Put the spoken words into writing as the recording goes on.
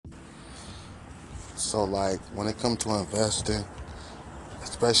So like when it comes to investing,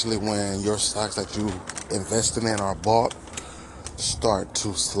 especially when your stocks that you invested in are bought start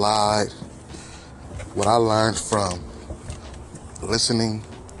to slide, what I learned from listening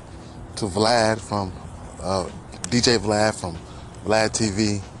to Vlad from DJ Vlad from Vlad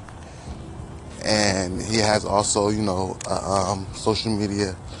TV, and he has also, social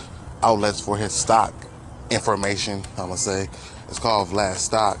media outlets for his stock information. I'm gonna say it's called Vlad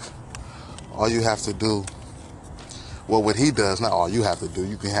Stock. All you have to do, well, what he does, not all you have to do.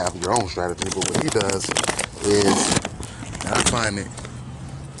 You can have your own strategy, but what he does is, and I find it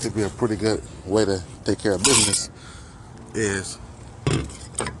to be a pretty good way to take care of business, is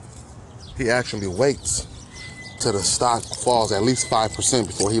he actually waits till the stock falls at least 5%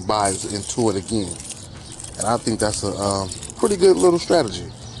 before he buys into it again. And I think that's a pretty good little strategy.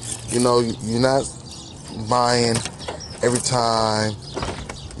 You're not buying every time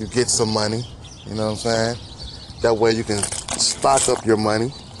you get some money. You know what I'm saying? That way you can stock up your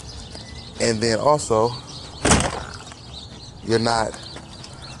money. And then also, you're not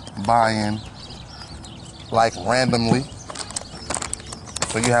buying like randomly.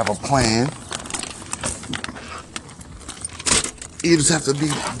 So you have a plan. You just have to be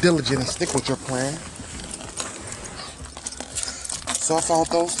diligent and stick with your plan. So I found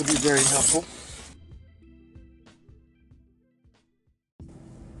those to be very helpful.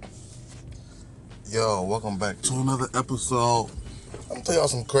 Yo, welcome back to another episode. I'm gonna tell y'all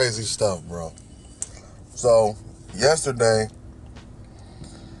some crazy stuff, bro. So, yesterday,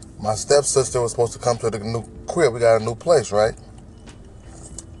 my stepsister was supposed to come to the new crib. We got a new place, right?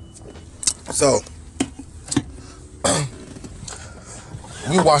 So,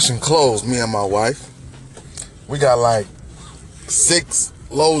 we washing clothes, me and my wife. We got like 6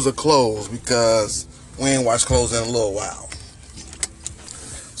 loads of clothes because we ain't washed clothes in a little while.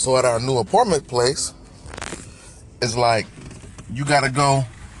 So at our new apartment place, it's like you gotta go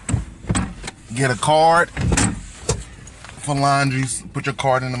get a card for laundry, put your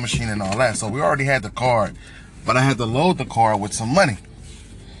card in the machine and all that. So we already had the card, but I had to load the card with some money.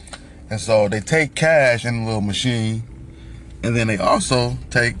 And so they take cash in the little machine, and then they also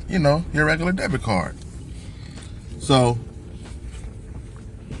take, your regular debit card. So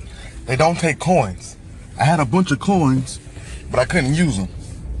they don't take coins. I had a bunch of coins, but I couldn't use them.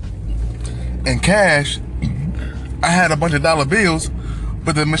 And cash, I had a bunch of dollar bills,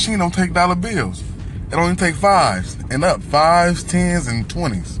 but the machine don't take dollar bills. It only takes 5s and up, 5s, 10s, and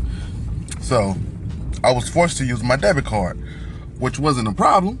 20s. So I was forced to use my debit card, which wasn't a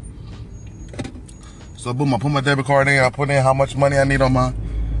problem. So boom, I put my debit card in, I put in how much money I need on my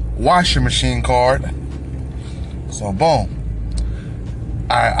washing machine card. So boom.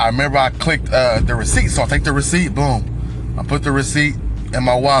 I remember I clicked the receipt, so I'll take the receipt, boom. I put the receipt in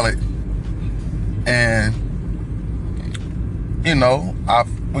my wallet, and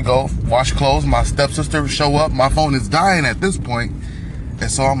we go wash clothes. My stepsister show up. My phone is dying at this point, and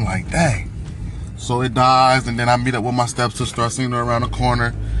so I'm like, dang. So it dies, and then I meet up with my stepsister. I seen her around the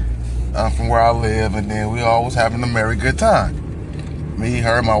corner from where I live, and then we always having a merry good time. Me,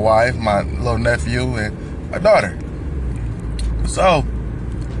 her, my wife, my little nephew, and my daughter. So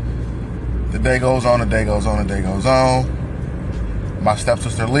the day goes on, the day goes on, the day goes on. My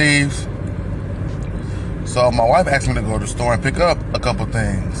stepsister leaves. So my wife asked me to go to the store and pick up a couple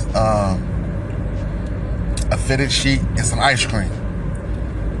things. A fitted sheet and some ice cream.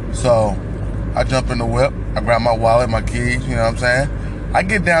 So I jump in the whip. I grab my wallet, my keys, you know what I'm saying? I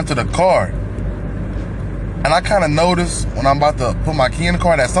get down to the car. And I kind of notice when I'm about to put my key in the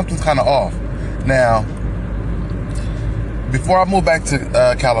car that something's kind of off. Now, before I moved back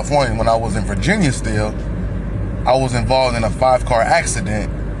to California, when I was in Virginia still, I was involved in a 5-car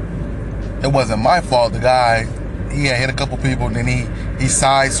accident. It wasn't my fault. The guy, he had hit a couple people, and then he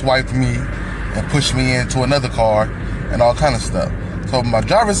sideswiped me and pushed me into another car and all kind of stuff. So my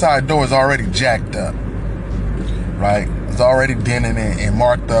driver's side door is already jacked up, right? It's already dented and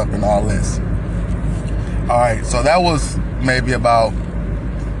marked up and all this. All right, so that was maybe about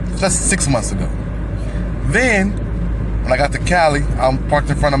just 6 months ago. Then, when I got to Cali, I'm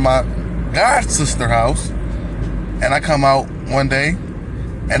parked in front of my god sister house, and I come out one day,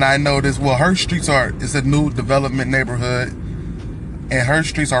 and I noticed, her streets it's a new development neighborhood, and her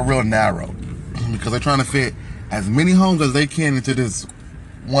streets are real narrow because they're trying to fit as many homes as they can into this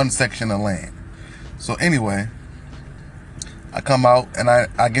one section of land. So anyway, I come out and I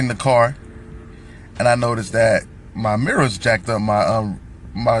get in the car, and I notice that my mirror's jacked up,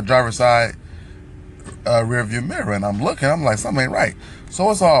 my driver's side rear view mirror, and I'm looking, I'm like, something ain't right. So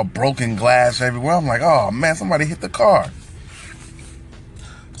it's all broken glass everywhere. I'm like, oh man, somebody hit the car.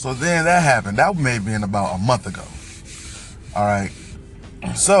 So then that happened. That may have been about a month ago. All right.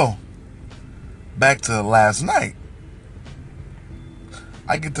 So back to last night.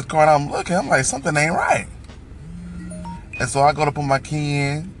 I get to the car and I'm looking. I'm like, something ain't right. And so I go to put my key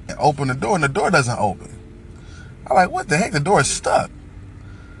in and open the door, and the door doesn't open. I'm like, what the heck? The door is stuck.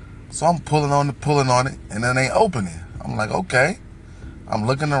 So I'm pulling on it, and it ain't opening. I'm like, okay. I'm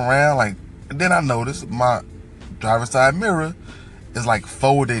looking around, like, and then I notice my driver's side mirror is like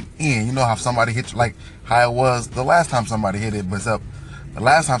folded in. You know how somebody hit you, like how it was the last time somebody hit it, but the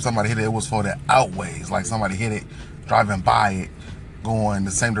last time somebody hit it, it was folded outways, like somebody hit it driving by it, going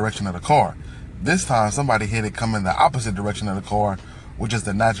the same direction of the car. This time somebody hit it coming the opposite direction of the car, which is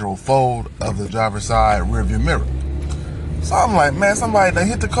the natural fold of the driver's side rear view mirror. So I'm like, man, somebody done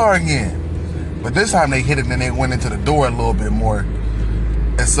hit the car again. But this time they hit it and they went into the door a little bit more.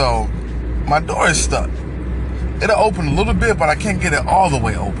 And so my door is stuck. It'll open a little bit, but I can't get it all the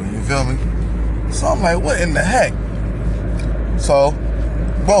way open, you feel me? So I'm like, what in the heck? So,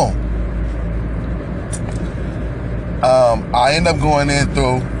 boom. I end up going in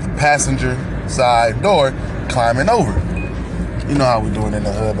through the passenger side door, climbing over. You know how we doing in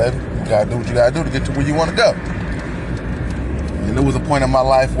the hood, baby. You gotta do what you gotta do to get to where you wanna go. And there was a point in my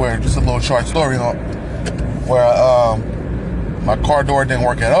life where, just a little short story, where my car door didn't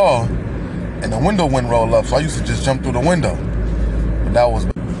work at all, and the window wouldn't roll up, so I used to just jump through the window. But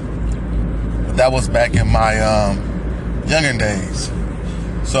that was back in my younger days.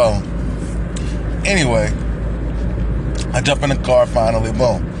 So anyway, I jump in the car finally,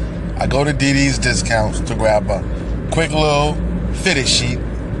 boom. I go to DD's Discounts to grab a quick little fitted sheet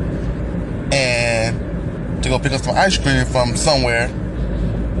and to go pick up some ice cream from somewhere.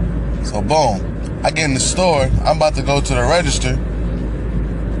 So boom, I get in the store, I'm about to go to the register.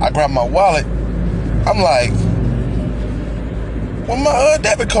 I grab my wallet. I'm like, where my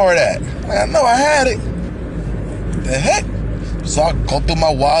debit card at? Like, I know I had it. The heck? So I go through my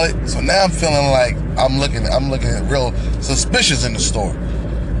wallet. So now I'm feeling like I'm looking real suspicious in the store.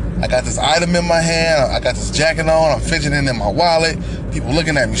 I got this item in my hand. I got this jacket on. I'm fidgeting in my wallet. People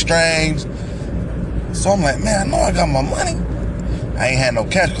looking at me strange. So I'm like, man, I know I got my money. I ain't had no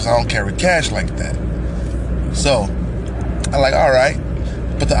cash because I don't carry cash like that. So I'm like, all right.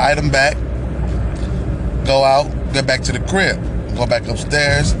 Put the item back, go out, get back to the crib, go back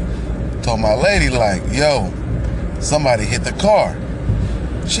upstairs, told my lady, like, yo, somebody hit the car.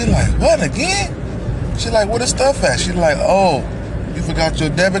 She like, what, again? She like, where the stuff at? She like, oh, you forgot your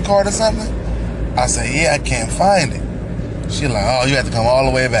debit card or something? I said, yeah, I can't find it. She like, oh, you have to come all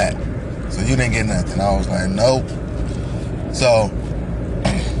the way back. So you didn't get nothing. I was like, nope. So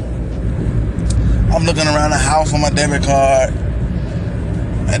I'm looking around the house on my debit card.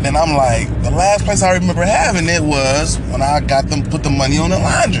 And then I'm like, the last place I remember having it was when I put the money on the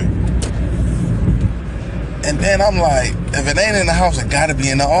laundry. And then I'm like, if it ain't in the house, it gotta be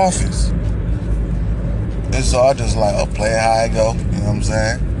in the office. And so I just like, oh, play it how I go. You know what I'm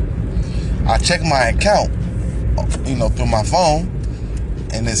saying? I check my account, you know, through my phone,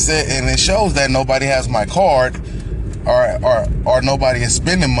 and it shows that nobody has my card, or nobody is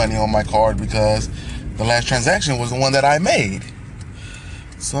spending money on my card because the last transaction was the one that I made.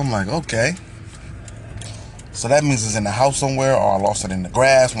 So I'm like, okay. So that means it's in the house somewhere, or I lost it in the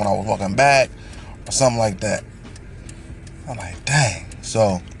grass when I was walking back, or something like that. I'm like, dang.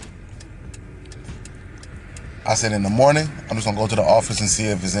 So I said in the morning, I'm just gonna go to the office and see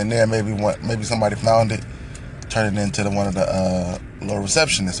if it's in there. Maybe somebody found it, turn it into one of the little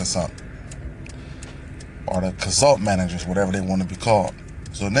receptionists or something, or the consult managers, whatever they want to be called.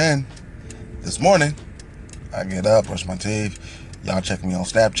 So then this morning, I get up, brush my teeth. Y'all check me on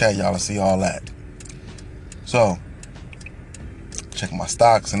Snapchat, y'all will see all that. So, check my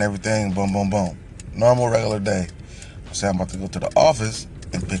stocks and everything, boom, boom, boom. Normal, regular day. I say I'm about to go to the office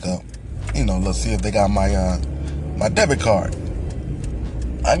and pick up, you know, let's see if they got my debit card.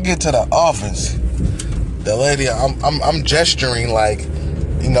 I get to the office, the lady, I'm gesturing like,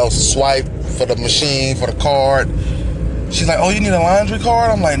 you know, swipe for the machine, for the card. She's like, oh, you need a laundry card?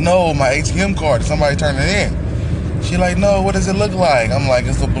 I'm like, no, my ATM card, somebody turned it in. She like, no, what does it look like? I'm like,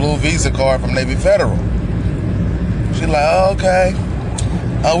 it's a blue Visa card from Navy Federal. She like, oh, okay.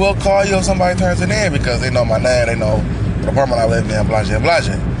 I will call you if somebody turns it in because they know my name, they know the apartment I live in, blase, blase.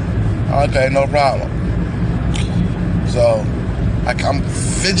 Okay, no problem. So I'm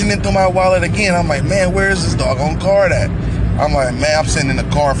fidgeting through my wallet again. I'm like, man, where is this doggone card at? I'm like, man, I'm sitting in the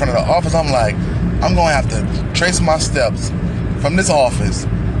car in front of the office. I'm like, I'm going to have to trace my steps from this office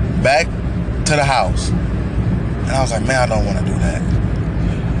back to the house. And I was like, man, I don't want to do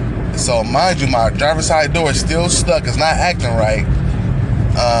that. So mind you, my driver's side door is still stuck. It's not acting right.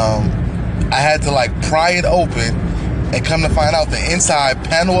 had to like pry it open, and come to find out the inside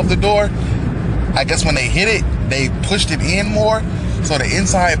panel of the door, I guess when they hit it, they pushed it in more, so the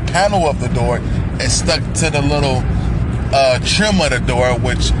inside panel of the door is stuck to the little trim of the door,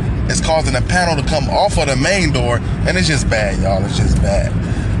 which is causing the panel to come off of the main door, and it's just bad, y'all. It's just bad.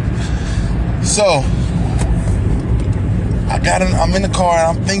 So I'm in the car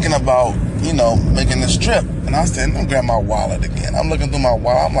and I'm thinking about, you know, making this trip, and I said, I'm gonna grab my wallet again. I'm looking through my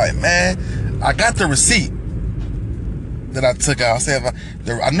wallet. I'm like, man, I got the receipt that I took out. I said,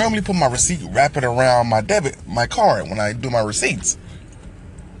 I normally put my receipt, wrap it around my card when I do my receipts.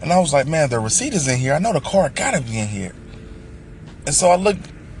 And I was like, man, the receipt is in here. I know the card gotta be in here. And so I looked,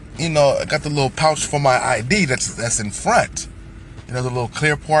 you know, I got the little pouch for my ID that's in front. You know, the little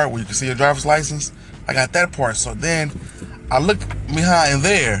clear part where you can see your driver's license. I got that part. So then I looked behind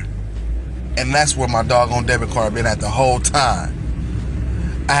there, and that's where my doggone debit card been at the whole time.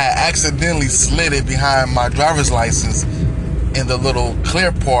 I had accidentally slid it behind my driver's license in the little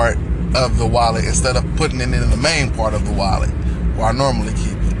clear part of the wallet instead of putting it in the main part of the wallet where I normally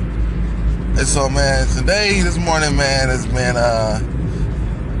keep it. And so, man, this morning, man, it's been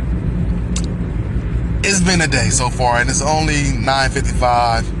a day so far, and it's only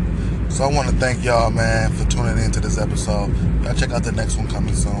 9:55. So I want to thank y'all, man, for tuning into this episode. Y'all check out the next one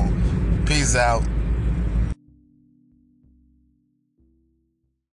coming soon. Peace out.